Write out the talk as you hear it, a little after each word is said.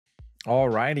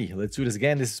Alrighty, let's do this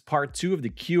again. This is part 2 of the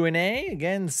Q&A.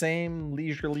 Again, same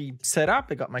leisurely setup.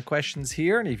 I got my questions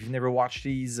here, and if you've never watched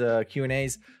these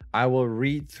Q&As, I will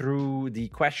read through the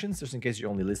questions just in case you're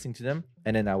only listening to them,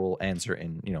 and then I will answer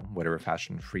in whatever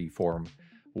fashion, free form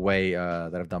way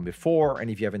that I've done before. And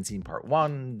if you haven't seen part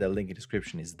 1, the link in the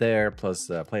description is there,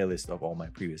 plus a playlist of all my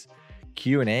previous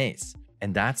Q&As.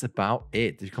 And that's about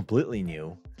it. They're completely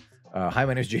new. Hi,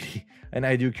 my name is JD, and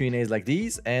I do Q&As like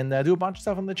these, and I do a bunch of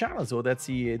stuff on the channel. So that's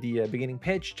the beginning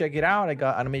pitch. Check it out. I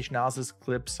got animation analysis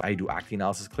clips. I do acting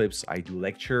analysis clips. I do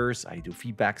lectures. I do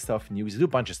feedback stuff, news. I do a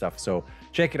bunch of stuff. So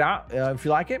check it out. If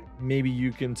you like it, maybe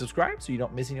you can subscribe so you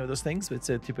don't miss any of those things. It's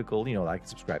a typical, like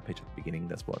subscribe pitch at the beginning.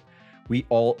 That's what we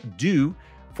all do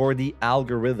for the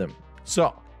algorithm.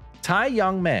 So Thai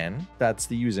Young Man, that's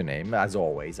the username. As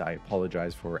always, I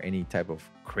apologize for any type of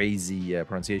crazy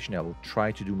pronunciation. I will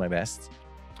try to do my best.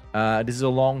 This is a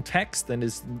long text, and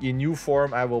this in new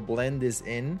form. I will blend this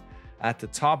in at the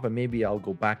top, and maybe I'll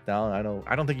go back down.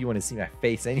 I don't think you want to see my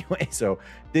face anyway, so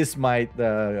this might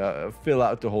fill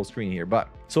out the whole screen here. But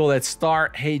so let's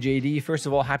start. Hey JD, first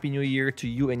of all, Happy New Year to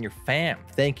you and your fam.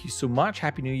 Thank you so much.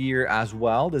 Happy New Year as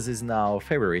well. This is now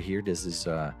February here. This is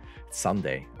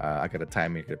Sunday. I got a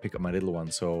time here to pick up my little one,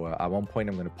 so at one point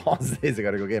I'm going to pause this. I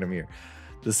got to go get him here.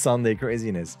 The Sunday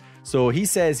craziness. So he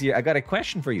says here, I got a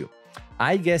question for you.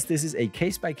 I guess this is a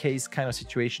case-by-case kind of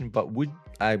situation, but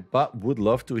would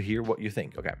love to hear what you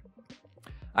think. Okay.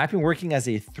 I've been working as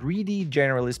a 3D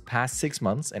generalist past 6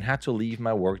 months and had to leave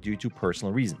my work due to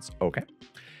personal reasons. Okay.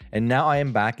 And now I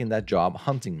am back in that job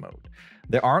hunting mode.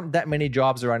 There aren't that many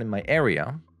jobs around in my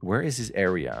area. Where is this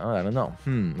area? Oh, I don't know.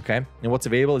 Okay. And what's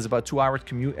available is about 2 hours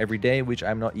commute every day, which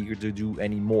I'm not eager to do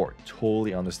anymore.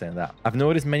 Totally understand that. I've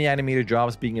noticed many animator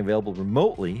jobs being available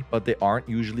remotely, but they aren't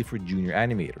usually for junior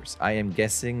animators. I am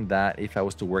guessing that if I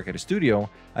was to work at a studio,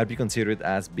 I'd be considered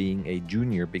as being a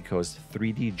junior because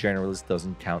 3D generalist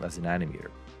doesn't count as an animator.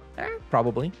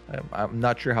 Probably. I'm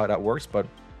not sure how that works, but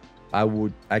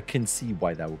I can see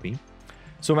why that would be.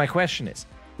 So my question is,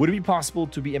 would it be possible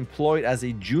to be employed as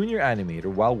a junior animator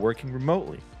while working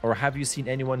remotely? Or have you seen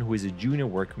anyone who is a junior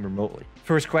working remotely?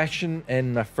 First question,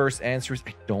 and my first answer is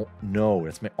I don't know.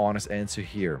 That's my honest answer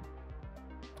here.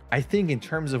 I think in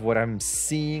terms of what I'm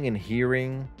seeing and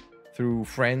hearing through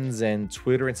friends and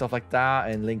Twitter and stuff like that,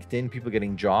 and LinkedIn, people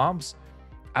getting jobs,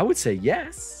 I would say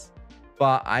yes,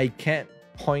 but I can't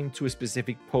point to a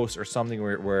specific post or something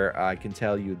where I can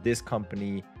tell you this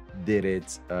company did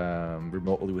it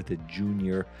remotely with a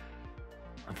junior.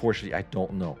 Unfortunately, I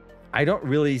don't know. I don't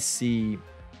really see,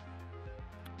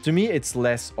 to me, it's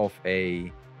less of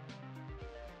a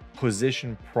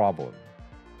position problem.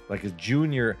 Like a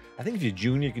junior, I think if you're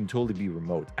junior, you can totally be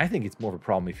remote. I think it's more of a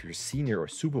problem if you're a senior or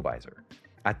supervisor.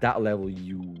 At that level,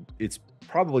 it's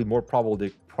probably more probable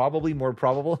that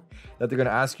they're going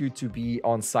to ask you to be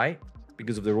on site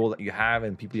because of the role that you have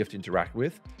and people you have to interact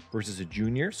with versus a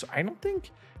junior. So I don't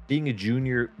think being a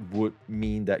junior would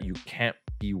mean that you can't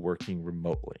be working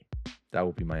remotely. That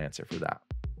would be my answer for that.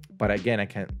 But again, I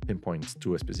can't pinpoint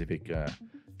to a specific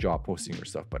job posting or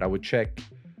stuff, but I would check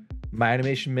my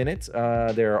animation minutes.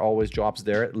 There are always jobs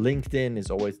there. LinkedIn is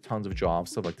always tons of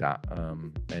jobs, stuff like that.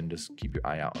 And just keep your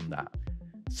eye out on that.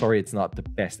 Sorry, it's not the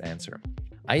best answer.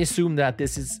 I assume that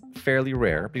this is fairly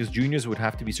rare because juniors would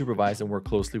have to be supervised and work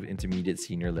closely with intermediate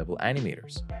senior level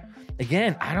animators.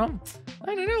 Again, I don't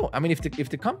know. I mean, if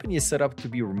the company is set up to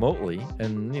be remotely,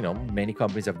 and many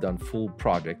companies have done full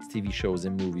projects, TV shows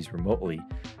and movies remotely.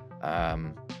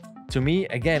 To me,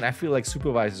 again, I feel like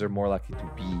supervisors are more likely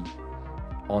to be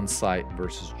on site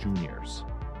versus juniors.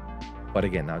 But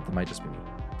again, now it might just be me.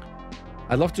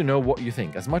 I'd love to know what you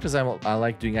think. As much as I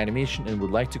like doing animation and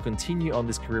would like to continue on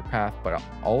this career path, but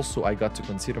also I got to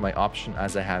consider my option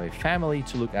as I have a family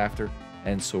to look after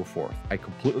and so forth. I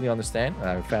completely understand.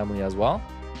 I have a family as well.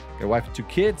 Got a wife and 2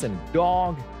 kids and a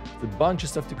dog. It's a bunch of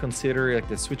stuff to consider. Like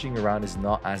the switching around is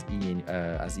not as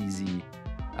easy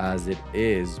as it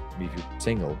is if you're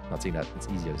single. Not saying that it's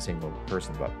easy as a single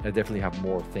person, but I definitely have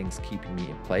more things keeping me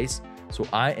in place. So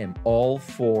I am all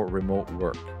for remote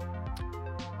work.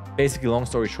 Basically, long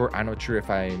story short, I'm not sure if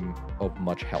I'm of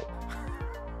much help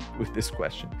with this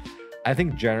question. I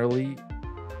think generally,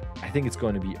 it's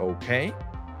going to be okay.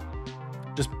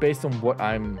 Just based on what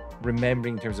I'm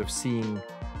remembering in terms of seeing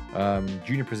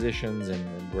junior positions and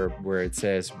where it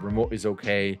says remote is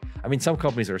okay. I mean, some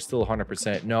companies are still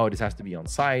 100%, no, this has to be on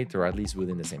site or at least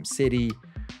within the same city.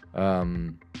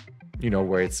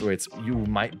 Where it's you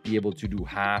might be able to do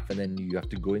half and then you have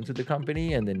to go into the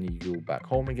company and then you go back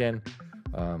home again.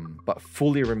 But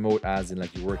fully remote as in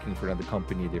like you're working for another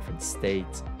company, a different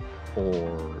state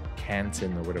or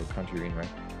Canton or whatever country you're in, right?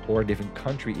 or a different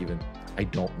country even, I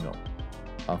don't know.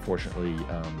 Unfortunately,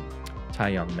 Thai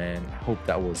young man, I hope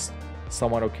that was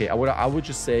somewhat okay. I would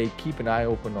just say keep an eye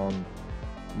open on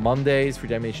Mondays for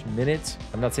Animation Minutes.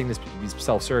 I'm not saying this to be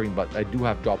self-serving, but I do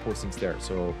have job postings there.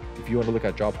 So if you want to look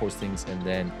at job postings and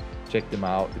then check them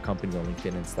out, the company on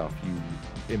LinkedIn and stuff,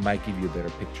 it might give you a better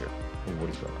picture of what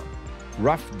is going on.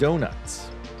 Rough Donuts.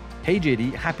 Hey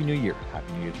JD, Happy New Year.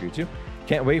 Happy New Year to you too.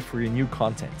 Can't wait for your new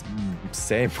content.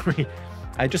 Same for me.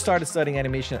 I just started studying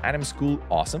animation at Anim School.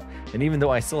 Awesome. And even though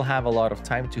I still have a lot of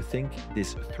time to think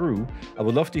this through, I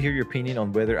would love to hear your opinion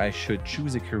on whether I should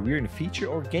choose a career in feature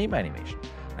or game animation.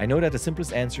 I know that the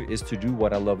simplest answer is to do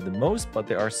what I love the most, but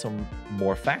there are some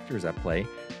more factors at play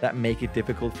that make it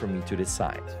difficult for me to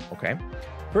decide, okay?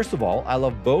 First of all, I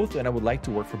love both and I would like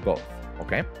to work for both,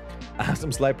 okay? I have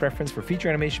some slight preference for feature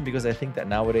animation because I think that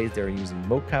nowadays they're using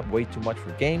mocap way too much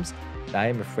for games, and I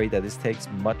am afraid that this takes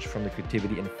much from the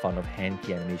creativity and fun of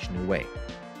hand-key animation away.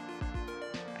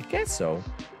 I guess so.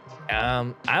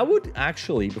 I would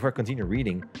actually, before I continue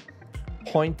reading,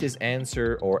 point this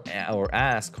answer or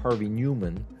ask Harvey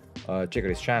Newman, check out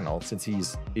his channel, since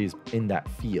he's in that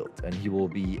field and he will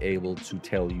be able to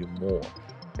tell you more.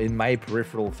 In my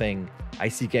peripheral thing, I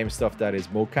see game stuff that is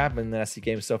mocap and then I see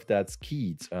game stuff that's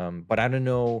keyed. But I don't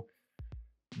know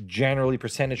generally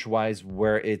percentage-wise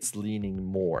where it's leaning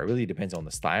more. It really depends on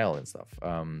the style and stuff.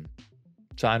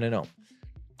 So I don't know.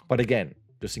 But again,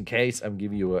 just in case I'm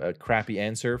giving you a crappy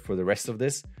answer for the rest of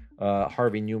this,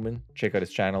 Harvey Newman, check out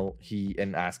his channel.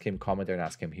 Comment there and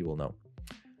ask him, he will know.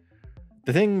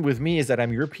 The thing with me is that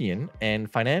I'm European,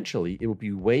 and financially, it would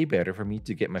be way better for me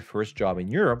to get my first job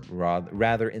in Europe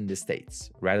rather than in the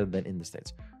States.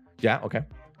 Yeah, okay.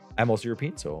 I'm also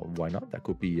European, so why not? That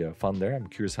could be fun there. I'm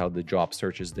curious how the job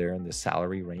search is there and the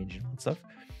salary range and all that stuff.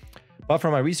 But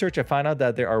from my research, I found out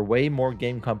that there are way more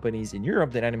game companies in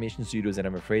Europe than animation studios, and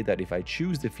I'm afraid that if I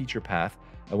choose the feature path,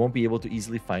 I won't be able to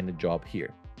easily find a job here.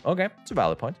 Okay, it's a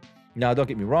valid point. Now, don't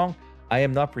get me wrong. I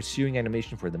am not pursuing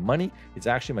animation for the money. It's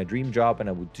actually my dream job, and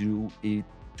I would do it.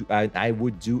 I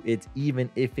would do it even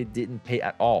if it didn't pay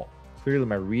at all. Clearly,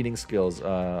 my reading skills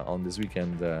on this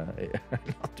weekend are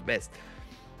not the best.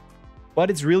 But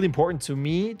it's really important to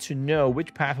me to know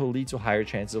which path will lead to higher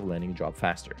chances of landing a job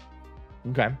faster.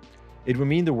 Okay, it would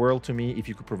mean the world to me if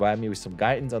you could provide me with some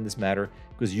guidance on this matter,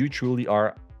 because you truly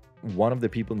are one of the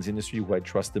people in this industry who I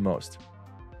trust the most.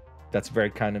 That's very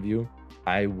kind of you.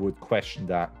 I would question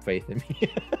that faith in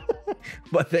me.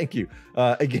 But thank you.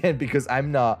 Again, because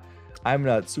I'm not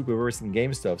super versed in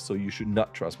game stuff, so you should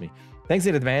not trust me. Thanks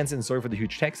in advance, and sorry for the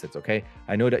huge text. That's okay.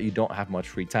 I know that you don't have much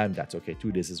free time. That's okay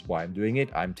too. This is why I'm doing it.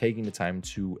 I'm taking the time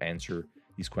to answer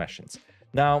these questions.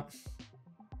 Now,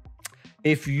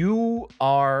 if you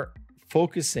are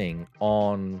focusing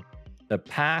on a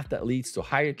path that leads to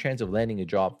higher chance of landing a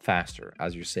job faster,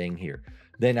 as you're saying here,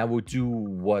 then I would do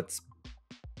what's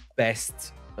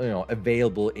best,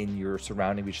 available in your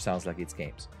surrounding, which sounds like it's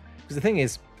games. Because the thing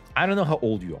is, I don't know how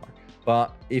old you are,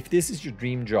 but if this is your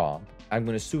dream job, I'm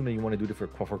going to assume that you want to do it for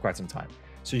quite some time.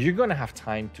 So you're going to have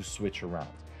time to switch around.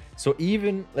 So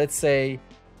even, let's say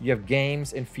you have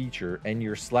games and feature, and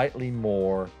you're slightly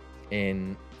more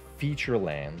in feature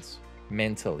lands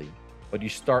mentally, but you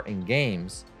start in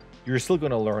games, you're still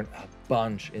going to learn a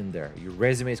bunch in there. Your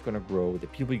resume is going to grow. The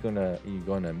people you're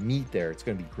going to meet there, it's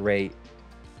going to be great.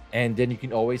 And then you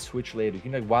can always switch later. You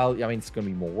can it's going to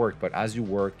be more work, but as you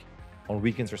work on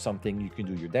weekends or something, you can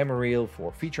do your demo reel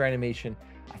for feature animation.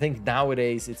 I think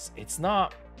nowadays it's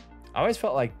not. I always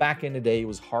felt like back in the day it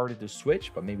was harder to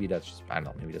switch, but maybe that's just, I don't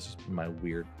know, maybe that's just my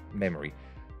weird memory.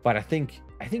 But I think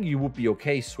you would be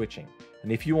okay switching.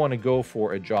 And if you want to go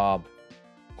for a job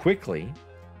quickly,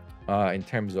 in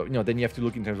terms of, then you have to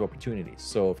look in terms of opportunities.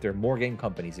 So if there are more game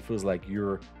companies, it feels like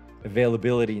your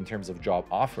availability in terms of job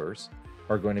offers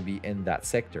are going to be in that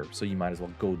sector. So you might as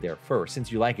well go there first.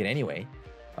 Since you like it anyway,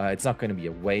 it's not going to be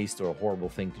a waste or a horrible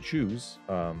thing to choose.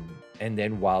 And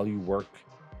then while you work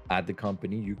at the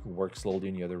company, you can work slowly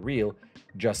in the other reel,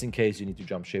 just in case you need to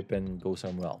jump ship and go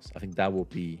somewhere else. I think that will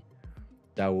be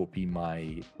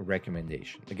my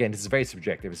recommendation. Again, this is very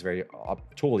subjective. It's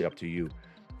totally up to you.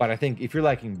 But I think if you're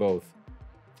liking both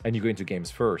and you go into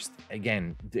games first,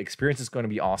 again, the experience is going to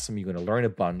be awesome. You're going to learn a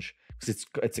bunch because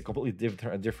it's a completely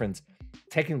different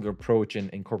technical approach and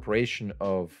incorporation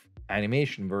of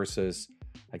animation versus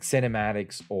like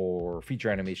cinematics or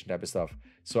feature animation type of stuff.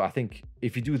 So I think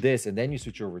if you do this and then you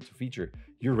switch over to feature,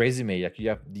 your resume, like you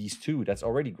have these two, that's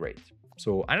already great.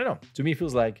 So I don't know. To me, it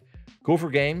feels like go for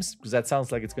games because that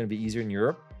sounds like it's going to be easier in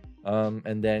Europe,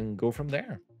 and then go from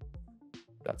there.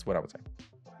 That's what I would say.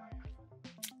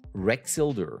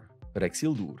 Rexildur,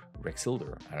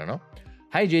 I don't know.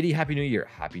 Hi JD, Happy New Year.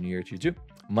 Happy New Year to you too.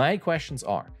 My questions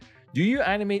are, do you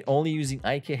animate only using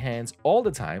IK hands all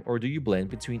the time, or do you blend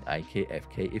between IK,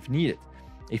 FK if needed?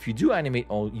 If you do animate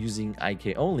using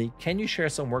IK only, can you share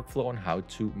some workflow on how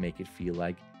to make it feel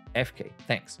like FK?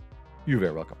 Thanks. You're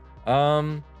very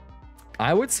welcome.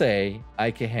 I would say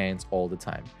IK hands all the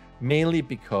time, mainly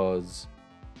because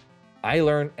I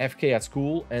learned FK at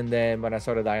school, and then when I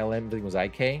started ILM, everything was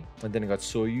IK, and then I got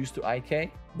so used to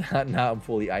IK. Now I'm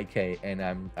fully IK, and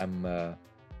I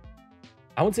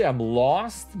wouldn't say I'm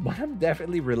lost, but I'm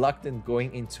definitely reluctant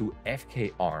going into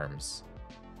FK arms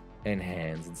and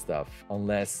hands and stuff,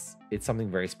 unless it's something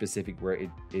very specific where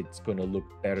it's going to look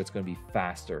better, it's going to be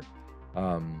faster.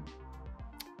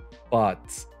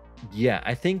 But yeah,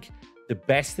 I think the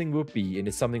best thing would be, and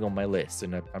it's something on my list,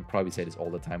 and I'm probably say this all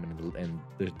the time, and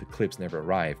the clips never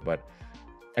arrive, but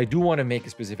I do want to make a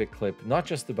specific clip, not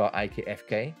just about IK,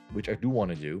 FK, which I do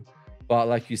want to do, but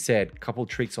like you said, a couple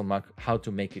tricks on how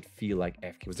to make it feel like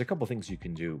FK. There's a couple things you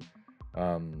can do.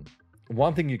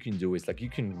 One thing you can do is like you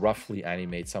can roughly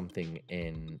animate something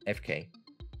in FK,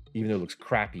 even though it looks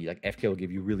crappy. Like FK will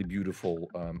give you really beautiful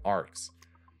arcs,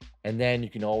 and then you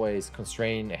can always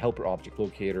constrain a helper object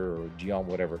locator or geom,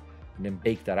 whatever, and then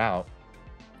bake that out,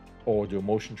 or do a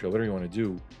motion trail, whatever you want to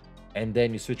do, and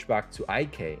then you switch back to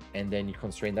IK, and then you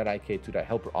constrain that IK to that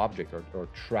helper object, or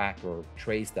track or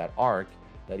trace that arc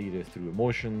that either through a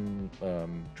motion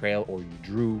trail or you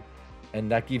drew,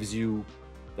 and that gives you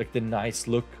like the nice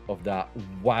look of that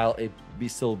while it be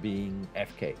still being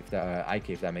FK, IK,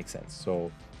 if that makes sense. So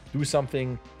do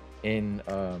something in,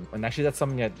 and actually that's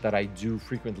something that I do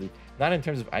frequently, not in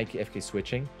terms of IK, FK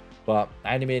switching, but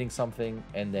animating something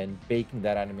and then baking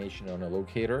that animation on a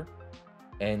locator,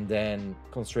 and then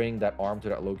constraining that arm to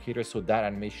that locator so that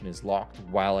animation is locked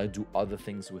while I do other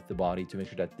things with the body to make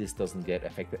sure that this doesn't get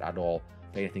affected at all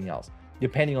by anything else,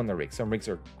 depending on the rig. Some rigs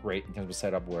are great in terms of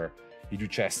setup where you do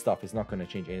chest stuff, it's not going to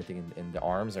change anything in the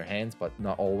arms or hands, but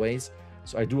not always.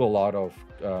 So I do a lot of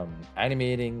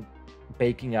animating,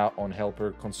 baking out on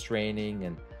helper, constraining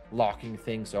and locking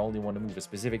things. So I only want to move a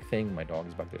specific thing. My dog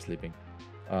is back there sleeping.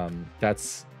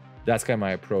 That's kind of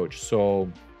my approach. So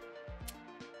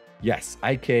yes,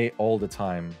 IK all the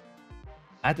time.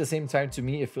 At the same time, to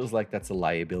me, it feels like that's a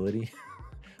liability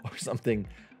or something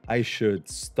I should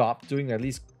stop doing, at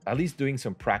least doing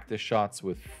some practice shots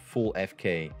with full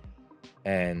FK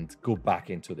and go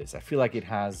back into this. I feel like it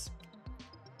has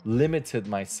limited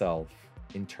myself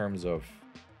in terms of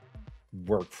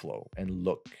workflow and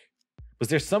look. Because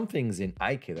there's some things in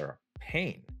IK that are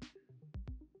pain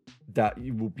that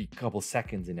it will be a couple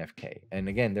seconds in FK. And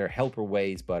again, there are helper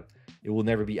ways, but it will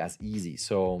never be as easy.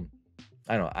 So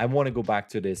I don't know, I want to go back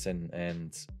to this,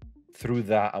 and through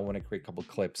that, I want to create a couple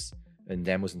clips and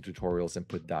demos and tutorials and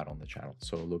put that on the channel.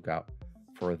 So look out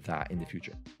for that in the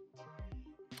future.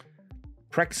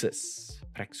 Prexus.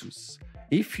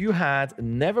 If you had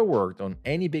never worked on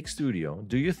any big studio,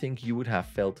 do you think you would have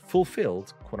felt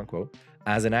fulfilled, quote unquote,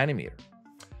 as an animator?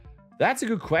 That's a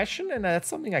good question, and that's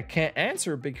something I can't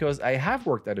answer because I have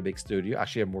worked at a big studio.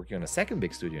 Actually, I'm working on a second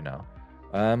big studio now.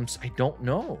 So I don't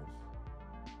know.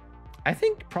 I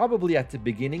think probably at the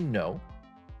beginning, no.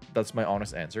 That's my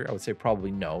honest answer. I would say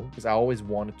probably no, because I always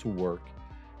wanted to work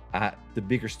at the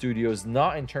bigger studios,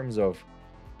 not in terms of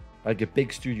like a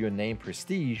big studio name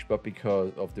prestige, but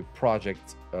because of the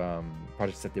projects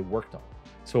that they worked on.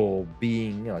 So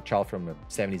being a child from the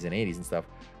 70s and 80s and stuff,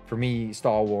 for me,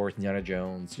 Star Wars, Indiana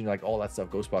Jones, like all that stuff,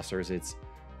 Ghostbusters, it's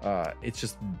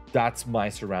just, that's my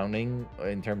surrounding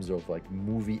in terms of like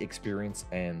movie experience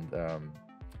and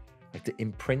like the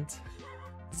imprint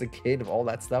as a kid of all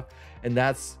that stuff. And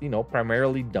that's,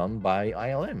 primarily done by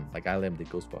ILM. Like ILM did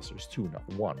Ghostbusters 2, not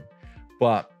 1.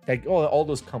 But like all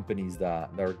those companies that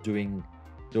are doing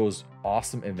those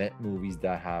awesome event movies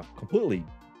that have completely,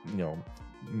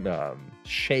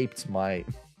 shaped my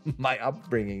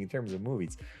upbringing in terms of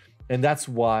movies. And that's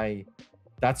why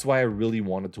I really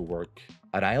wanted to work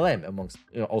at ILM amongst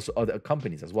also other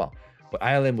companies as well. But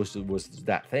ILM was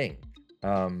that thing.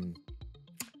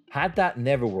 Had that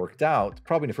never worked out,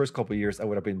 probably in the first couple of years, I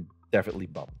would have been definitely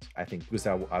bummed. I think because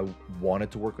I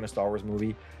wanted to work on a Star Wars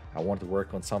movie. I wanted to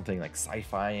work on something like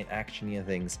sci-fi and action-y and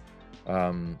things.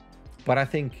 But I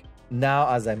think now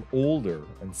as I'm older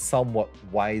and somewhat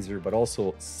wiser, but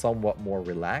also somewhat more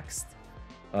relaxed,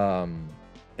 and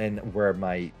where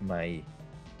my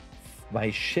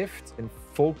shift and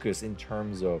focus in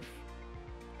terms of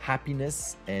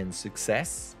happiness and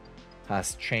success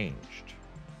has changed.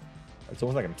 It's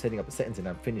almost like I'm setting up a sentence and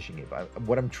I'm finishing it. But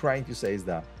what I'm trying to say is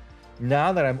that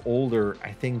now that I'm older,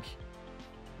 I think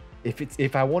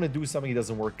if I want to do something that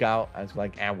doesn't work out, I'm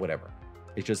like, whatever.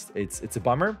 it's a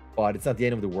bummer, but it's not the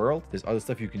end of the world. There's other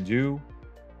stuff you can do.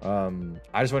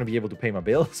 I just want to be able to pay my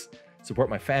bills, support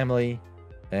my family,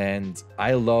 and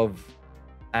I love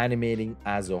animating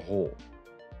as a whole.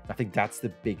 I think that's the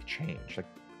big change. Like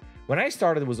when I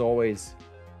started, it was always,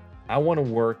 I want to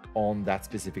work on that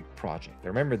specific project. I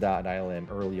remember that at ILM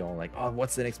early on, like, oh,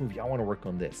 what's the next movie? I want to work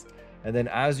on this. And then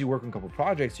as you work on a couple of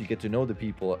projects, you get to know the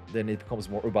people, then it becomes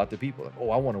more about the people. Like, oh,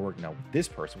 I want to work now with this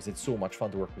person because it's so much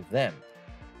fun to work with them.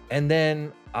 And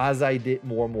then as I did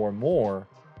more and more and more,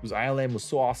 because ILM was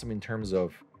so awesome in terms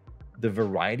of the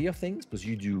variety of things, because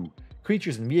you do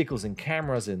creatures and vehicles and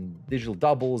cameras and digital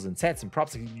doubles and sets and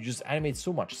props. You just animate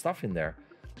so much stuff in there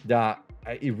that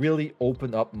it really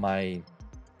opened up my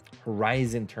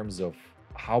horizon in terms of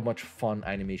how much fun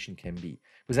animation can be.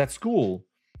 Because at school,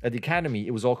 at the academy,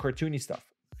 it was all cartoony stuff,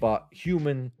 but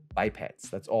human bipeds.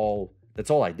 That's all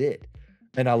I did.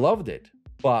 And I loved it.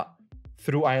 But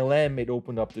through ILM, it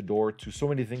opened up the door to so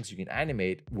many things you can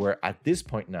animate, where at this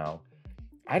point now,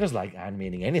 I just like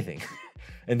animating anything.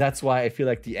 And that's why I feel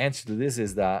like the answer to this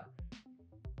is that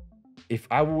if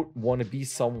I would want to be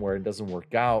somewhere and it doesn't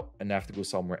work out and I have to go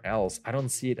somewhere else, I don't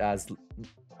see it as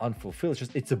unfulfilled.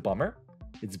 It's a bummer.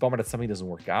 It's a bummer that something doesn't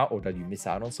work out or that you miss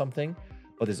out on something,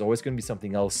 but there's always going to be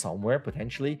something else somewhere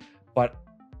potentially. But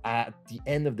at the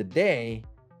end of the day,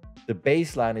 the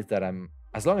baseline is that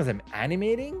as long as I'm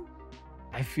animating,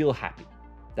 I feel happy.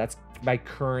 That's my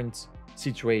current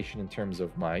situation in terms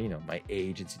of my, my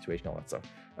age and situation, all that stuff.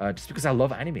 Just because I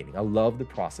love animating. I love the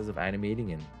process of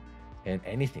animating and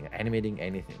animating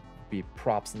anything, be it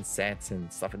props and sets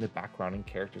and stuff in the background and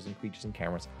characters and creatures and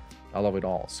cameras. I love it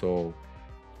all. So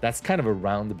that's kind of a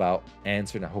roundabout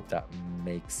answer, and I hope that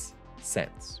makes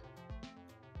sense.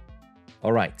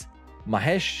 All right.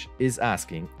 Mahesh is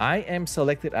asking, I am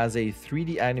selected as a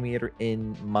 3D animator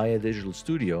in Maya Digital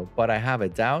Studio, but I have a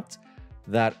doubt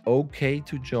that okay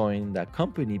to join that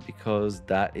company because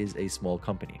that is a small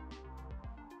company.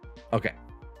 Okay,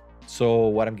 so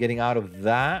what I'm getting out of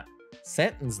that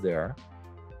sentence there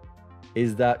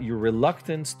is that your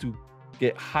reluctance to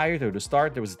get hired or to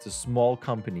start there was it's a small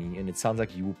company, and it sounds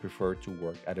like you would prefer to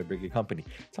work at a bigger company.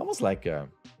 It's almost like a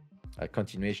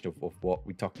continuation of what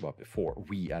we talked about before.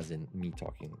 We, as in me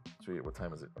talking. So what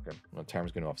time is it? Okay, my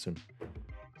timer's going off soon.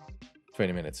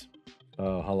 20 minutes.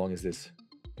 How long is this?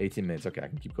 18 minutes. Okay, I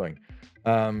can keep going.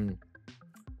 I'm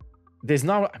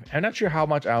not sure how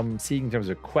much I'm seeing in terms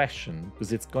of question,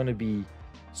 because it's going to be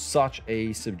such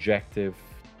a subjective,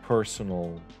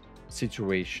 personal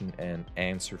situation and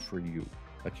answer for you.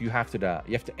 Like you have to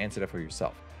answer that for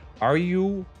yourself. Are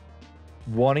you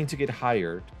wanting to get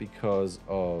hired because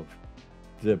of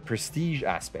the prestige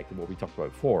aspect of what we talked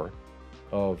about before,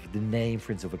 of the name,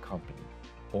 for instance, of a company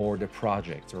or the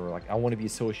project, or like I want to be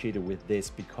associated with this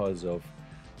because of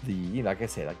the, like I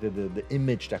said, like the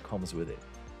image that comes with it?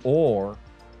 Or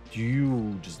do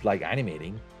you just like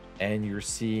animating and you're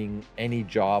seeing any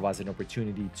job as an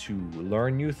opportunity to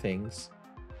learn new things,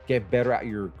 get better at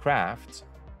your craft,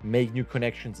 make new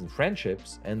connections and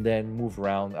friendships, and then move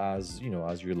around as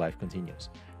your life continues?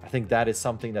 I think that is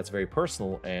something that's very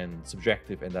personal and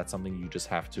subjective, and that's something you just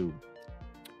have to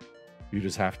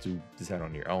decide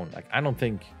on your own. Like I don't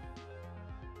think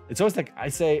it's always like I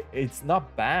say, it's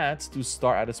not bad to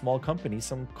start at a small company.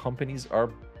 Some companies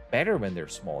are better when they're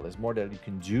small. There's more that you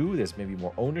can do. There's maybe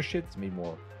more ownership. There's maybe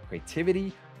more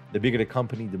creativity. The bigger the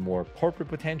company, the more corporate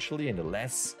potentially, and the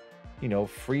less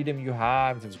freedom you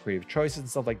have in terms of creative choices and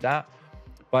stuff like that.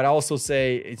 But I also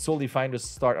say it's totally fine to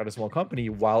start at a small company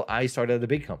while I started at a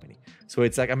big company. So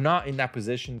it's like I'm not in that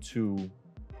position to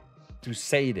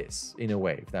say this in a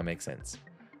way, if that makes sense.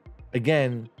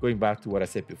 Again, going back to what I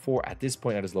said before, at this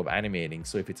point I just love animating.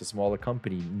 So if it's a smaller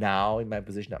company now in my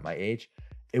position at my age,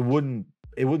 it wouldn't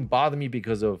bother me,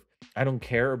 because of I don't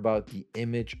care about the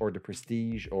image or the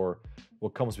prestige or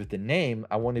what comes with the name.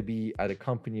 I want to be at a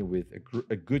company with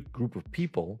a good group of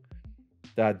people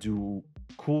that do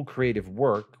cool creative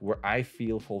work, where I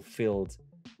feel fulfilled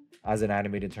as an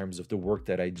animator in terms of the work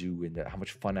that I do and how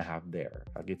much fun I have there.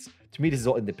 Like to me, this is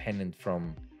all independent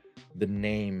from the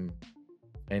name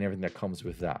and everything that comes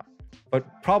with that.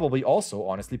 But probably also,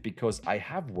 honestly, because I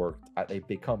have worked at a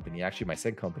big company. Actually, my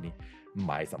second company,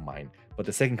 it's not mine, but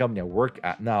the second company I work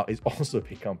at now is also a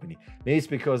big company. Maybe it's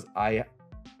because I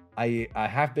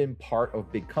have been part of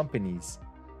big companies,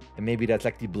 and maybe that's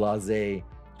like the blasé,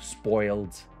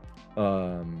 spoiled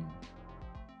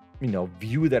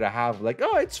view that I have, like,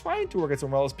 oh, it's fine to work at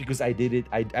somewhere else because I did it.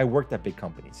 I worked at big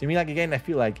companies. I mean, like, again, I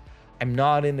feel like I'm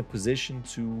not in a position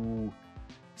to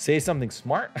say something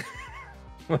smart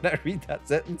when I read that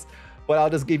sentence, But I'll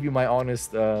just give you my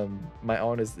honest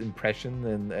impression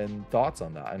and thoughts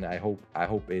on that, and I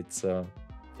hope it's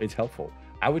helpful.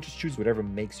 I would just choose whatever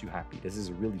makes you happy. This is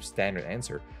a really standard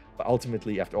answer, but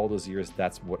ultimately, after all those years,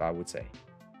 that's what I would say.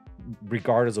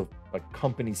 Regardless of like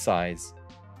company size,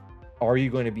 are you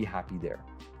going to be happy there?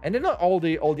 And then not all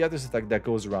the other stuff that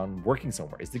goes around working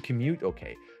somewhere. Is the commute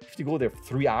okay? If you go there for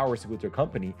 3 hours to go to a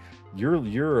company, your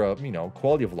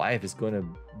quality of life is going to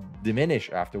diminish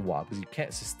after a while because you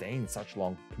can't sustain such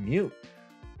long commute.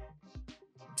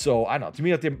 So I don't know. To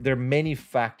me, there are many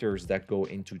factors that go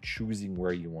into choosing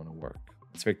where you want to work.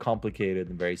 It's very complicated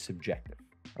and very subjective.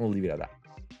 I'm gonna leave it at that.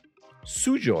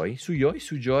 Sujoy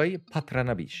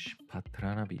Patranabish.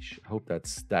 I hope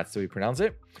that's the way you pronounce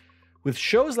it. With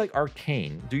shows like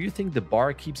Arcane, do you think the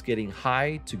bar keeps getting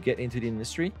high to get into the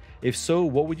industry? If so,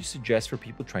 what would you suggest for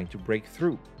people trying to break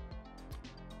through?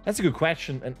 That's a good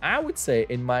question. And I would say,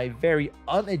 in my very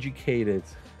uneducated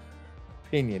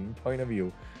point of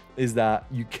view, is that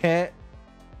you can't,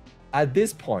 at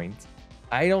this point,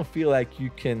 I don't feel like you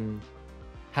can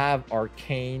have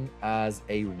Arcane as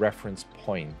a reference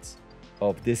point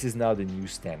of this is now the new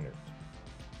standard.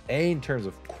 In terms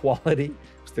of quality,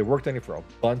 because they worked on it for a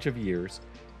bunch of years,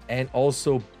 and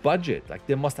also budget. Like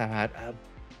they must have had a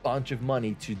bunch of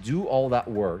money to do all that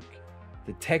work,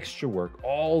 the texture work,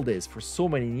 all this for so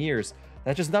many years.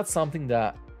 That's just not something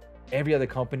that every other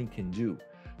company can do.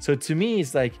 So to me,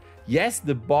 it's like, yes,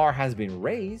 the bar has been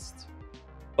raised,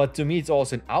 but to me, it's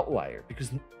also an outlier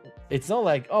because it's not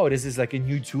like, oh, this is like a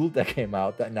new tool that came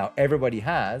out that now everybody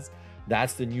has.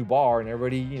 That's the new bar and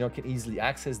everybody, can easily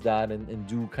access that and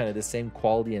do kind of the same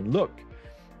quality and look.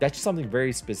 That's just something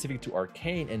very specific to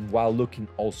Arcane. And while looking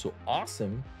also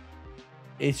awesome,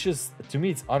 it's just, to me,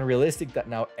 it's unrealistic that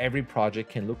now every project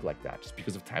can look like that just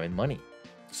because of time and money.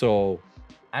 So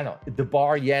I don't know, the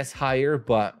bar, yes, higher,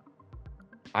 but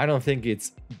I don't think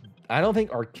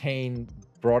Arcane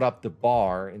brought up the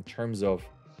bar in terms of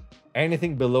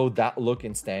anything below that look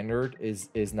and standard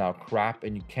is now crap,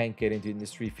 and you can't get into the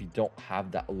industry if you don't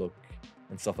have that look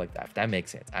and stuff like that. If that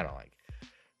makes sense. I don't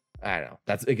know.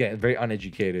 That's, again, very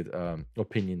uneducated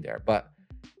opinion there. But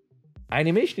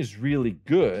animation is really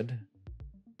good,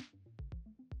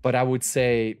 but I would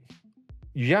say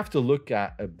you have to look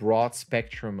at a broad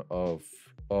spectrum of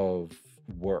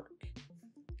work.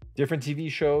 Different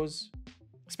TV shows,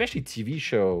 especially TV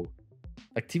shows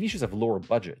have lower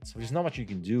budgets. So there's not much you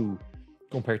can do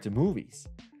compared to movies.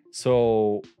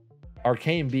 So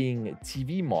Arcane being a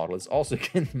TV model is also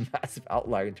again a massive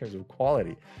outlier in terms of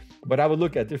quality. But I would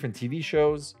look at different TV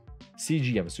shows,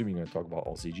 CG, I'm assuming you're going to talk about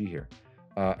all CG here,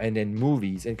 and then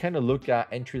movies, and kind of look at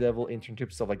entry-level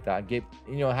internships, stuff like that, and get,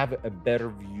 have a better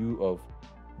view of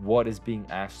what is being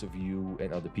asked of you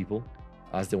and other people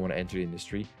as they want to enter the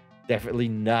industry. Definitely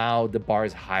now the bar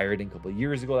is higher than a couple of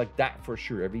years ago, like that for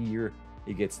sure. Every year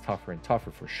it gets tougher and tougher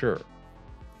for sure.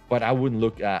 But I wouldn't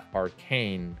look at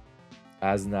Arcane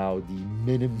as now the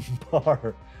minimum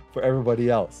bar for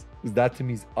everybody else, because that to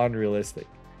me is unrealistic.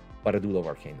 But I do love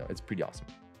Arcane though. It's pretty awesome.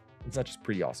 It's not just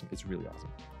pretty awesome, it's really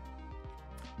awesome.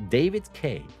 David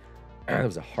K. That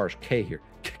was a harsh K here.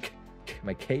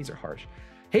 My K's are harsh.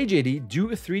 Hey JD, do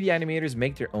 3D animators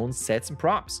make their own sets and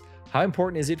props? How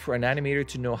important is it for an animator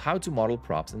to know how to model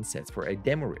props and sets for a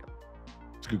demo reel?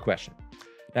 It's a good question.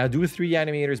 Now, do 3D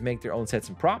animators make their own sets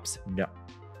and props? No.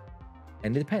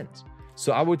 And it depends.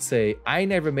 So I would say I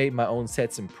never made my own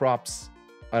sets and props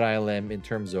at ILM in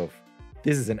terms of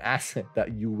this is an asset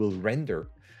that you will render.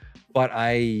 But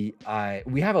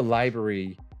we have a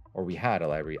library, or we had a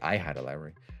library, I had a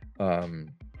library,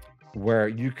 where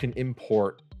you can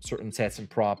import certain sets and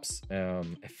props,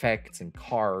 effects and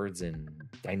cards and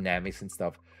dynamics and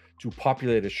stuff to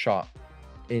populate a shot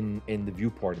in the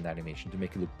viewport in animation to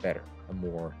make it look better and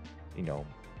more,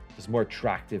 just more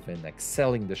attractive and like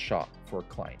selling the shot for a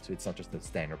client. So it's not just a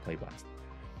standard play blast.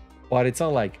 But it's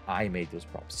not like I made those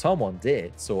props. Someone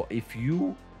did. So if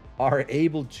you are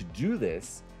able to do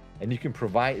this and you can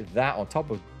provide that on top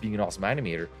of being an awesome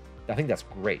animator, I think that's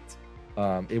great.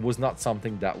 It was not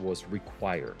something that was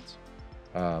required.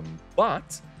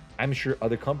 But I'm sure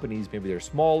other companies, maybe they're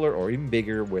smaller or even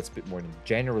bigger, where it's a bit more in a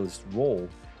generalist role,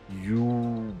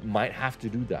 you might have to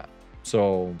do that.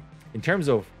 So in terms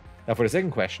of, now for the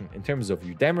second question, in terms of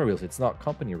your demo reels, it's not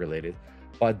company related,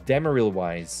 but demo reel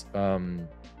wise,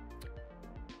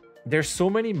 there's so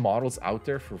many models out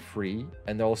there for free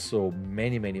and also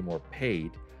many more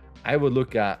paid. I would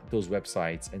look at those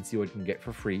websites and see what you can get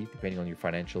for free, depending on your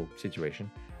financial situation,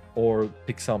 or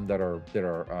pick some that are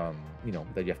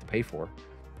that you have to pay for.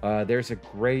 There's a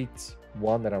great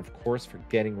one that I'm of course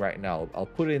forgetting right now. I'll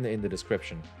put it in the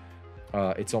description.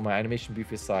 It's on my Animation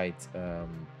Buffet site.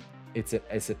 It's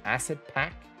an asset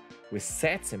pack with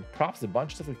sets and props, a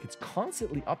bunch of stuff. Like, it's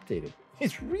constantly updated.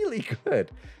 It's really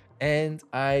good. And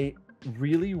I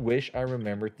really wish I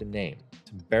remembered the name.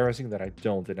 It's embarrassing that I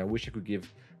don't, and I wish I could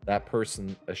give that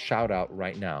person a shout out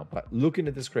right now. But look in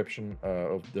the description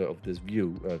of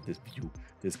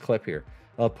this clip here.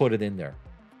 I'll put it in there.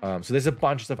 So there's a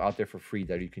bunch of stuff out there for free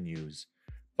that you can use.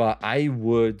 But I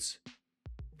would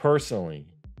personally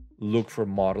look for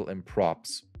model and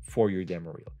props for your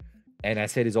demo reel. And I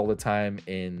say this all the time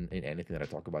in anything that I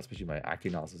talk about, especially my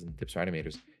acting analysis and tips for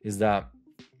animators, is that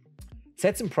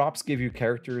sets and props give you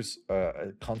characters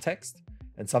context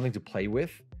and something to play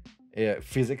with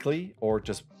physically or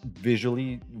just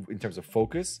visually in terms of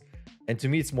focus. And to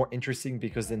me, it's more interesting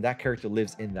because then that character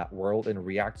lives in that world and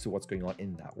reacts to what's going on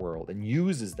in that world and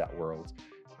uses that world,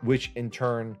 which in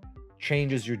turn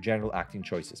changes your general acting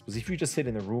choices. Because if you just sit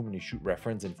in a room and you shoot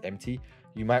reference and it's empty,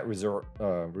 you might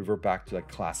revert back to like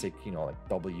classic, like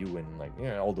W and like,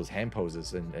 all those hand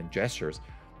poses and gestures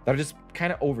that are just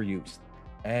kind of overused.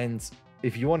 And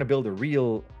if you want to build a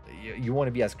reel, you want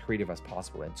to be as creative as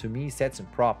possible. And to me, sets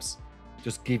and props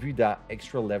just give you that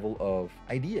extra level of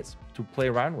ideas to play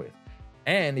around with.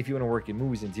 And if you want to work in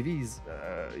movies and TVs,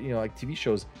 like TV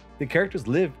shows, the characters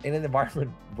live in an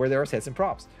environment where there are sets and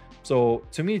props. So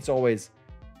to me, it's always,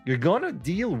 you're going to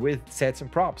deal with sets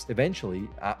and props eventually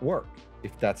at work,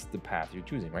 if that's the path you're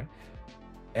choosing, right?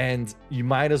 And you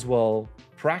might as well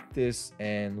practice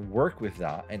and work with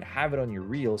that and have it on your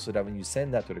reel so that when you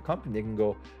send that to the company, they can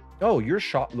go, oh, your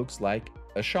shot looks like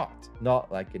a shot,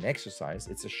 not like an exercise.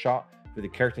 It's a shot with the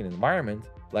character and environment,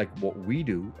 like what we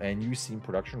do, and you seem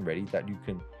production ready, that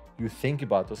you think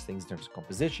about those things in terms of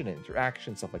composition and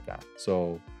interaction, stuff like that.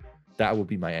 So that would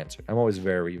be my answer. I'm always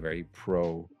very, very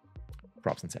pro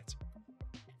props and sets.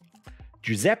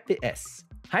 Giuseppe S.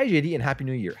 Hi, JD, and Happy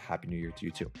New Year. Happy New Year to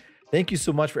you too. Thank you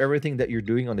so much for everything that you're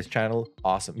doing on this channel.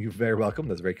 Awesome. You're very welcome.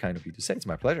 That's very kind of you to say. It's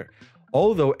my pleasure.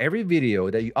 Although every video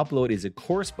that you upload is a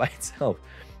course by itself,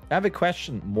 I have a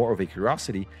question, more of a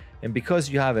curiosity. And because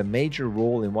you have a major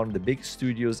role in one of the biggest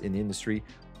studios in the industry,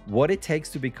 what it takes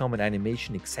to become an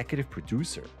animation executive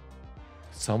producer?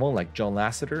 Someone like John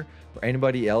Lasseter or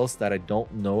anybody else that I don't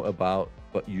know about,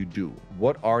 but you do.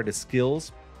 What are the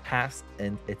skills, paths,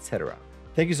 and etc.?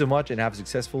 Thank you so much and have a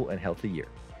successful and healthy year.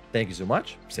 Thank you so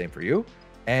much. Same for you.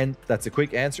 And that's a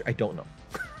quick answer. I don't know.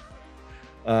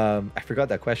 I forgot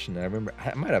that question. I remember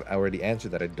I might have already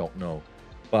answered that I don't know.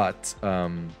 But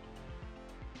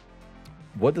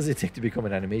what does it take to become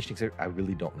an animation executive? I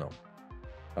really don't know.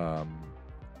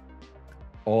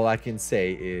 All I can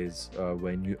say is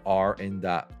when you are in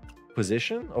that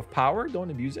position of power,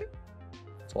 don't abuse it.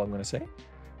 That's all I'm going to say.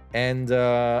 And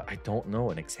I don't know,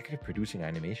 an executive producing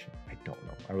animation. I don't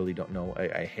know. I really don't know.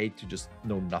 I hate to just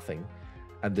know nothing.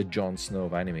 I'm the Jon Snow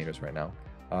of animators right now.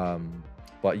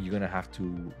 But you're going to have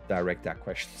to direct that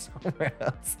question somewhere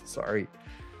else. Sorry.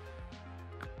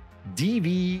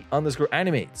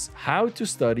 DV_animates. How to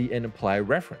study and apply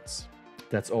reference.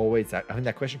 That's always, I think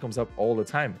that question comes up all the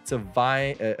time. It's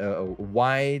a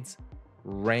wide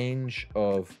range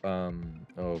of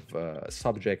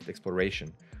subject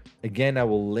exploration. Again, I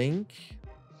will link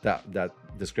that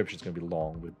description is going to be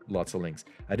long with lots of links.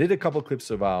 I did a couple clips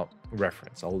about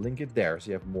reference. I'll link it there so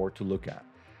you have more to look at.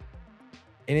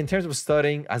 And in terms of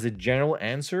studying, as a general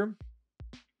answer,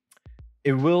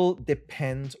 it will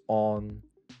depend on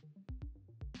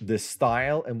the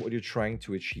style and what you're trying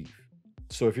to achieve.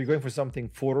 So if you're going for something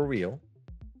photoreal,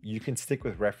 you can stick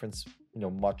with reference,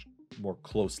 much more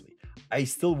closely. I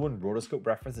still wouldn't rotoscope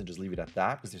reference and just leave it at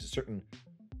that, because there's a certain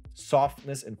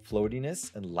softness and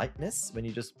floatiness and lightness when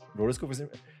you just rotoscope.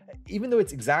 Even though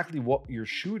it's exactly what you're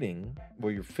shooting,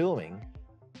 where you're filming,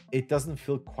 it doesn't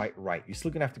feel quite right. You're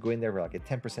still gonna have to go in there with like a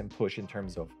 10% push in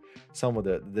terms of some of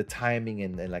the timing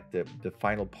and like the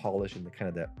final polish and the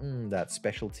kind of that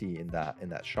specialty in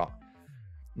that shot.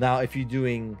 Now, if you're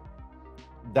doing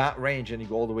that range and you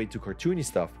go all the way to cartoony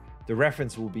stuff, the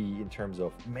reference will be in terms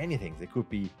of many things. It could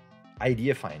be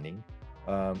idea finding,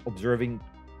 observing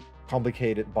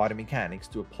complicated body mechanics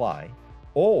to apply,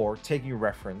 or taking your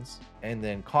reference and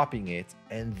then copying it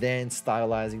and then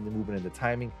stylizing the movement and the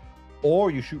timing.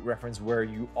 Or you shoot reference where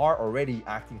you are already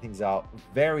acting things out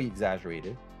very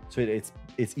exaggerated, so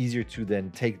it's easier to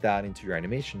then take that into your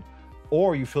animation.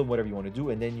 Or you film whatever you want to do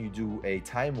and then you do a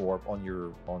time warp on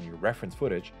your reference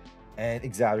footage and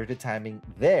exaggerate the timing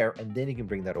there, and then you can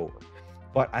bring that over.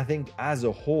 But I think as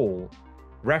a whole,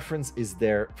 reference is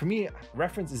there. For me,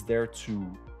 reference is there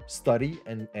to study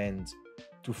and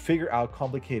to figure out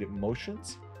complicated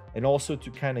motions, and also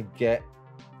to kind of get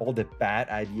all the bad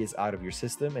ideas out of your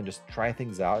system and just try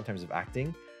things out in terms of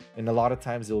acting. And a lot of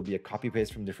times it will be a copy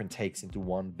paste from different takes into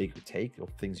one bigger take of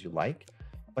things you like.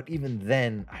 But even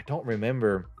then, I don't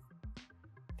remember.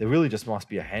 There really just must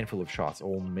be a handful of shots,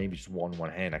 or maybe just one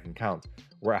hand I can count,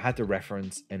 where I had the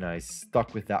reference and I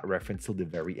stuck with that reference till the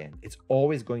very end. It's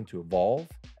always going to evolve.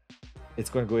 It's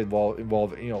going to go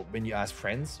evolve, you know, when you ask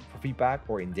friends for feedback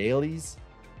or in dailies.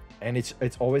 And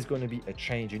it's always going to be a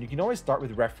change. And you can always start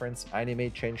with reference,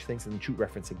 animate, change things, and then shoot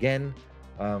reference again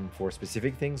for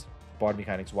specific things, body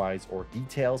mechanics wise, or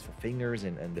details for fingers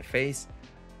and the face.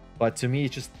 But to me,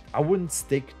 it's just, I wouldn't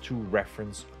stick to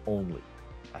reference only.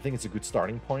 I think it's a good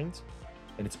starting point,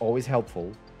 and it's always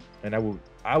helpful. And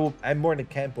I'm more in the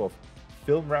camp of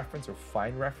film reference or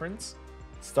fine reference.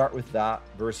 Start with that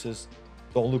versus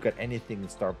don't look at anything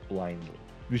and start blindly.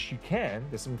 Which you can.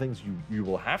 There's some things you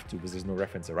will have to because there's no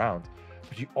reference around.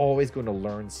 But you're always going to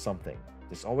learn something.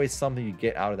 There's always something you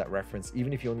get out of that reference,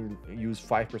 even if you only use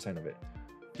 5% of it.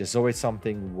 There's always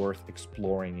something worth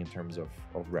exploring in terms of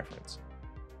reference.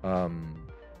 And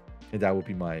that would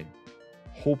be my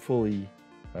hopefully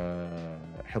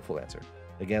helpful answer.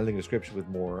 Again, link in the description with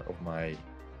more of my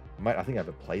I think I have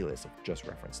a playlist of just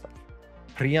reference stuff.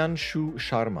 Priyanshu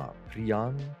Sharma.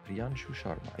 Priyanshu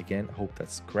Sharma. Again, I hope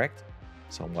that's correct.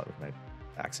 Somewhat with my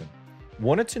accent.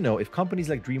 Wanted to know if companies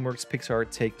like DreamWorks,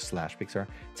 Pixar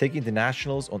take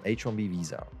internationals on H-1B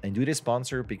visa, and do they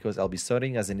sponsor, because I'll be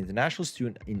studying as an international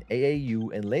student in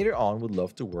AAU and later on would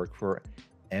love to work for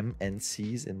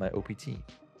MNCs in my OPT.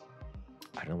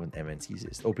 I don't know what MNCs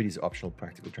is. OPT is optional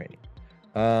practical training.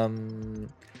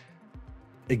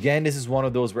 Again, this is one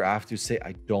of those where I have to say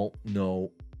I don't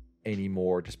know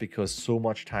anymore, just because so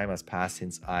much time has passed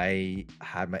since I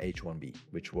had my H-1B,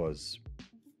 which was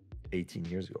 18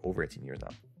 years ago, over 18 years now.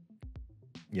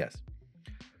 Yes.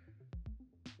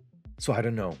 So I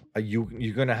don't know.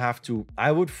 You're gonna have to.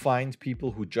 I would find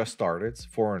people who just started,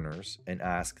 foreigners, and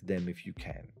ask them if you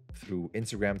can through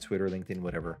Instagram, Twitter, LinkedIn,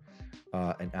 whatever,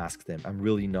 and ask them. I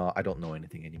don't know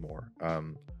anything anymore.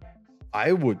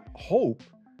 I would hope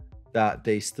that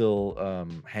they still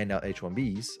hand out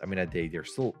H-1Bs. I mean, they're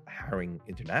still hiring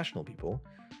international people,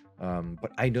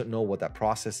 but I don't know what that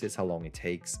process is, how long it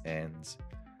takes, and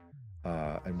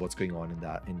what's going on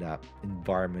in that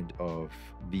environment of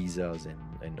visas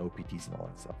and OPTs and all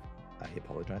that stuff. I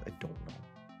apologize, I don't know.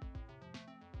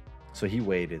 So he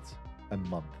waited a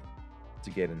month to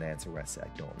get an answer where I said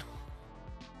I don't know.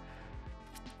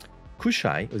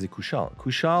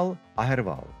 Kushal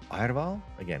Aharval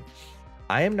again.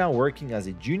 I am now working as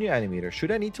a junior animator.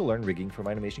 Should I need to learn rigging for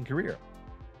my animation career?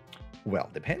 Well,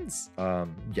 depends.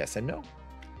 Yes and no.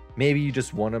 Maybe you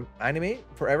just want to animate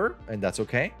forever, and that's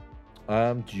okay.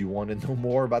 Do you want to know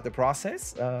more about the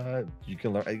process? You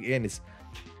can learn. Again,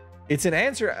 it's an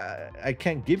answer I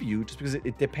can't give you just because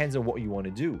it depends on what you want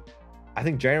to do. I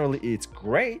think generally it's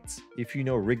great if you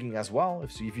know rigging as well.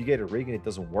 If you get a rig and it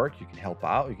doesn't work, you can help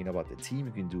out. You can help out the team.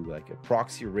 You can do like a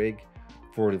proxy rig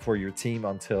for your team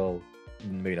until,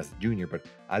 maybe that's the junior, but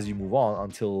as you move on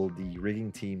until the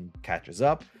rigging team catches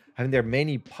up. I mean, there are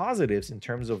many positives in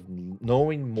terms of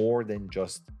knowing more than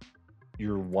just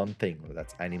your one thing, whether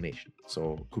that's animation.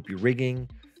 So it could be rigging,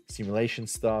 simulation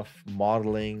stuff,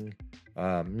 modeling,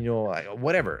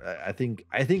 whatever. I think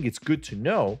it's good to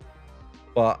know,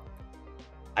 but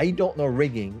I don't know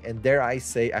rigging, and dare I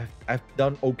say I've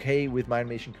done okay with my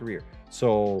animation career.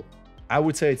 So I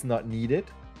would say it's not needed,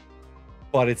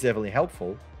 but it's definitely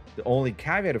helpful. The only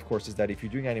caveat, of course, is that if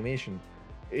you're doing animation,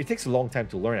 it takes a long time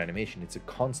to learn animation. It's a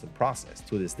constant process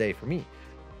to this day for me.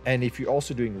 And if you're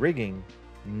also doing rigging,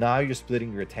 now you're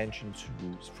splitting your attention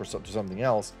to something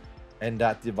else, and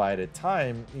that divided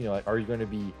time, are you going to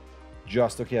be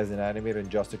just okay as an animator and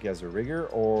just okay as a rigger,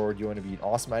 or do you want to be an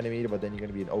awesome animator but then you're going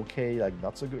to be an okay, like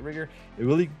not so good rigger? It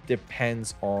really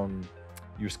depends on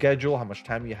your schedule, how much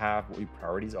time you have, what your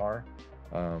priorities are.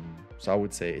 So I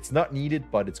would say it's not needed,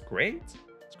 but it's great.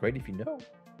 It's great if you know.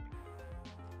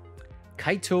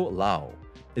 Kaito Lao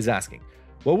is asking,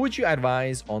 what would you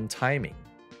advise on timing?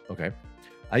 Okay.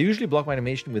 I usually block my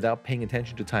animation without paying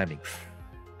attention to timing.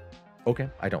 Okay,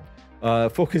 I don't.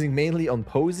 Focusing mainly on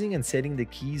posing and setting the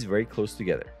keys very close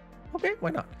together. Okay, why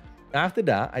not? After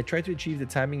that, I try to achieve the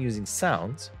timing using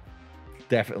sounds,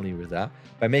 definitely with that,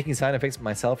 by making sound effects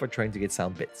myself or trying to get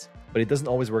sound bits. But it doesn't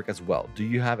always work as well. Do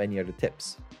you have any other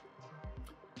tips?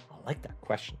 I like that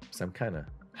question, because I'm kind of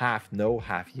half no,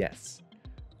 half yes.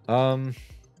 Not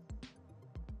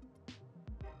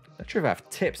sure if I have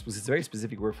tips, because it's very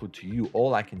specific workflow to you.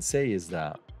 All I can say is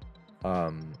that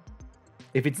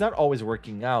if it's not always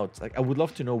working out, like I would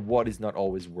love to know what is not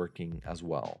always working as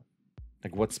well.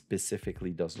 Like what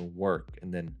specifically doesn't work?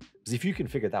 And then, because if you can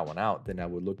figure that one out, then I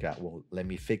would look at, well, let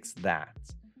me fix that.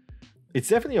 It's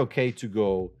definitely okay to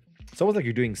go, it's almost like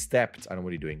you're doing stepped. I don't know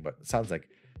what you're doing, but it sounds like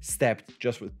stepped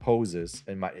just with poses.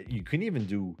 And you can even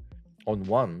do on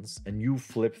ones, and you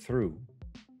flip through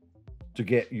to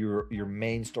get your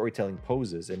main storytelling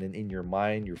poses. And then in your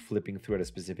mind, you're flipping through at a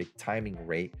specific timing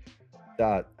rate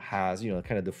that has, you know,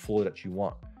 kind of the flow that you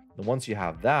want. And once you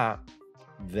have that,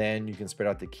 then you can spread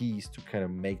out the keys to kind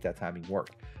of make that timing work.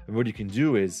 And what you can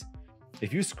do is,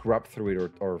 if you scrub through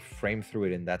it or frame through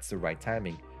it and that's the right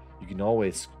timing, you can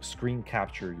always screen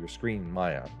capture your screen in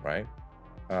Maya, right?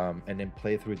 And then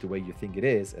play through it the way you think it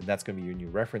is, and that's going to be your new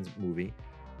reference movie.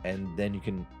 And then you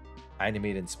can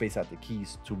animate and space out the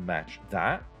keys to match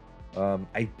that.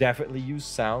 I definitely use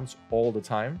sounds all the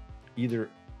time, either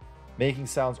making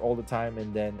sounds all the time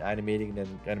and then animating and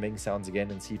then animating sounds again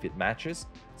and see if it matches.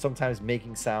 Sometimes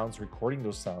making sounds, recording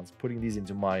those sounds, putting these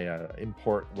into my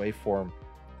import waveform,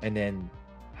 and then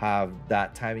have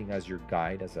that timing as your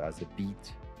guide, as a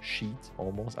beat sheet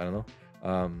almost. I don't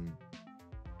know.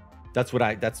 That's what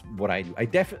I do. I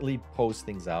definitely post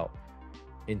things out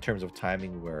in terms of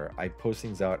timing, where I post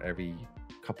things out every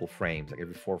couple frames, like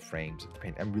every 4 frames.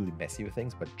 I'm really messy with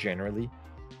things, but generally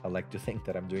I like to think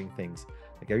that I'm doing things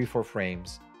like every 4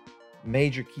 frames,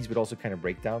 major keys, but also kind of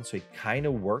breakdown. So it kind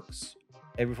of works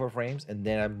every 4 frames. And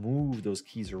then I move those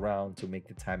keys around to make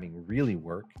the timing really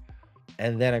work.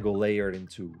 And then I go layered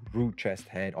into root, chest,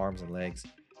 head, arms, and legs.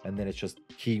 And then it's just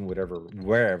keying whatever,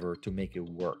 wherever to make it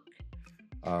work.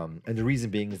 And the reason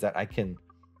being is that I can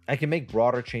make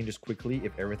broader changes quickly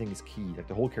if everything is keyed. Like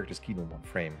the whole character is keyed in 1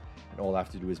 frame. And all I have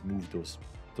to do is move those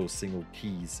single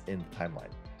keys in the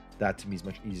timeline. That to me is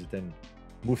much easier than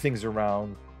move things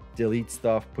around, delete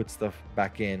stuff, put stuff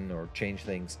back in, or change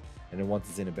things. And then once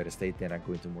it's in a better state, then I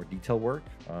go into more detail work.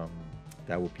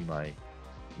 That would be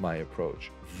my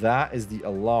approach. That is the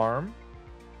alarm.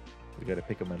 We got to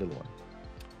pick up my little one.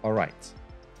 All right.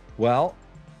 Well,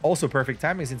 also perfect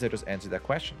timing since I just answered that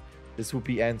question. This would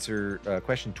be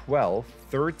question 12.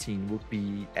 13 would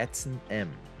be Edson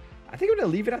M. I think I'm going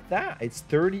to leave it at that. It's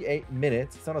 38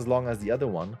 minutes. It's not as long as the other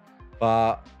one,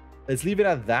 but let's leave it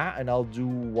at that, and I'll do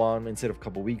one instead of a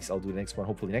couple weeks. I'll do the next one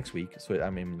hopefully next week, so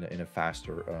I'm in a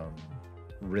faster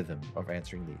rhythm of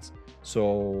answering these.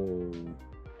 So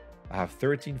I have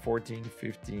 13, 14,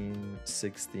 15,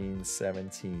 16,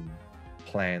 17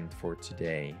 planned for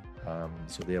today.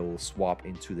 So they will swap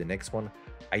into the next one.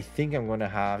 I think I'm going to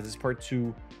have, this is part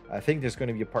 2. I think there's going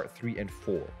to be a part 3 and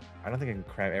 4. I don't think I can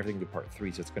cram everything to part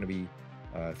 3, so it's going to be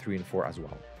 3 and 4 as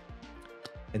well.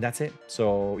 And that's it.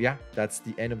 So yeah, that's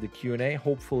the end of the Q&A.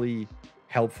 Hopefully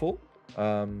helpful.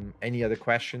 Any other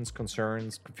questions,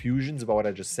 concerns, confusions about what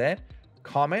I just said,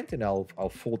 comment, and I'll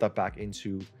fold that back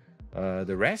into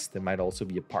the rest. There might also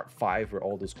be a part 5 where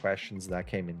all those questions that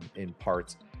came in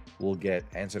parts will get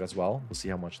answered as well. We'll see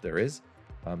how much there is.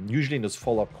 Usually in those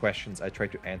follow-up questions, I try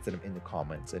to answer them in the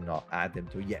comments and not add them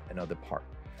to yet another part.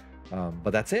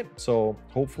 But that's it. So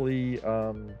hopefully,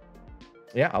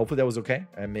 yeah, hopefully that was okay.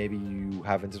 And maybe you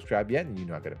haven't subscribed yet, and you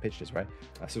know I gotta pitch this, right?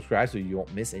 Subscribe so you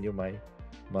won't miss any of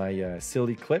my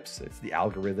silly clips. It's the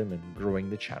algorithm and growing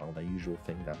the channel, the usual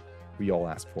thing that we all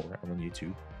ask for on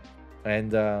YouTube.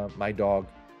 And my dog,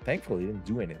 thankfully, didn't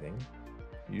do anything.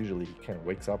 Usually he kind of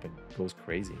wakes up and goes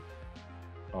crazy.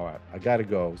 All right, I gotta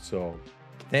go. So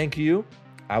thank you.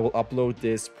 I will upload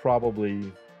this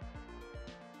probably,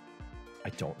 I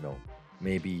don't know,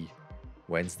 maybe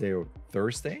Wednesday or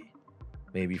Thursday,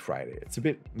 maybe Friday. It's a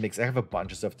bit mixed. I have a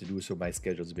bunch of stuff to do, so my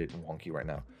schedule's a bit wonky right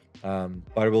now.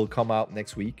 But it will come out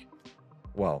next week.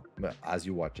 Well, as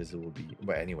you watch this, it will be.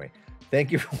 But anyway,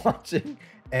 thank you for watching,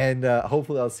 and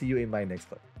hopefully I'll see you in my next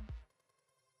clip.